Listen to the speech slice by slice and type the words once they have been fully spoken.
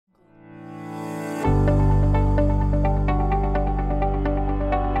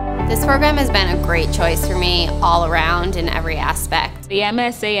This program has been a great choice for me all around in every aspect. The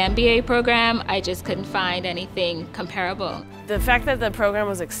MSA MBA program, I just couldn't find anything comparable. The fact that the program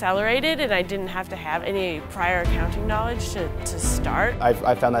was accelerated and I didn't have to have any prior accounting knowledge to start. I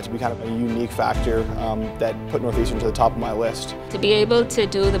found that to be kind of a unique factor that put Northeastern to the top of my list. To be able to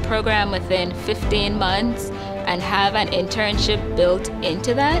do the program within 15 months and have an internship built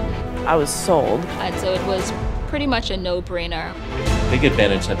into that, I was sold. And so it was pretty much a no-brainer. The big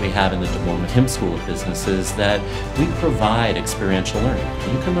advantage that we have in the D'AMore-McKim School of Business is that we provide experiential learning.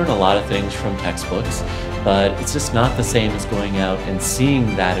 You can learn a lot of things from textbooks, but it's just not the same as going out and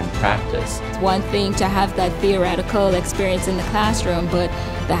seeing that in practice. It's one thing to have that theoretical experience in the classroom, but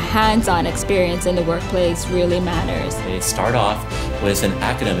the hands-on experience in the workplace really matters. They start off with an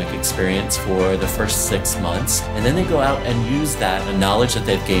academic experience for the first 6 months, and then they go out and use that knowledge that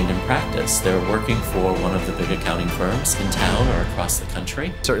they've gained in practice. They're working for one of the big accounting firms in town or across the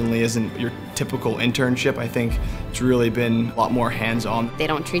country. Certainly isn't your typical internship. I think it's really been a lot more hands-on. They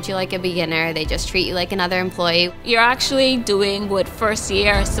don't treat you like a beginner, they just treat you like another employee. You're actually doing what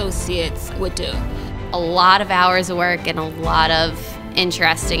first-year associates would do. A lot of hours of work and a lot of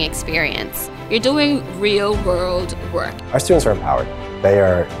interesting experience. You're doing real-world work. Our students are empowered. They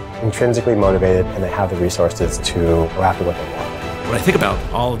are intrinsically motivated and they have the resources to go after what they want. When I think about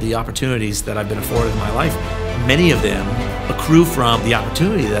all of the opportunities that I've been afforded in my life, many of them accrue from the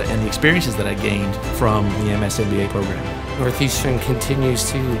opportunity and the experiences that I gained from the MS-MBA program. Northeastern continues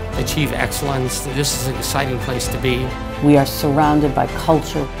to achieve excellence. This is an exciting place to be. We are surrounded by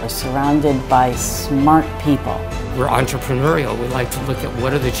culture. We're surrounded by smart people. We're entrepreneurial. We like to look at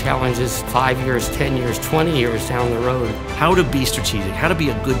what are the challenges 5 years, 10 years, 20 years down the road. How to be strategic, how to be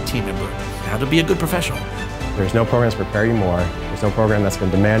a good team member, how to be a good professional. There's no program that's prepare you more. There's no program that's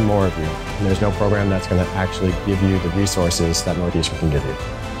going to demand more of you. And there's no program that's going to actually give you the resources that Northeastern can give you.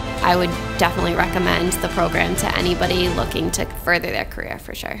 I would definitely recommend the program to anybody looking to further their career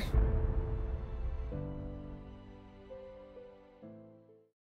for sure.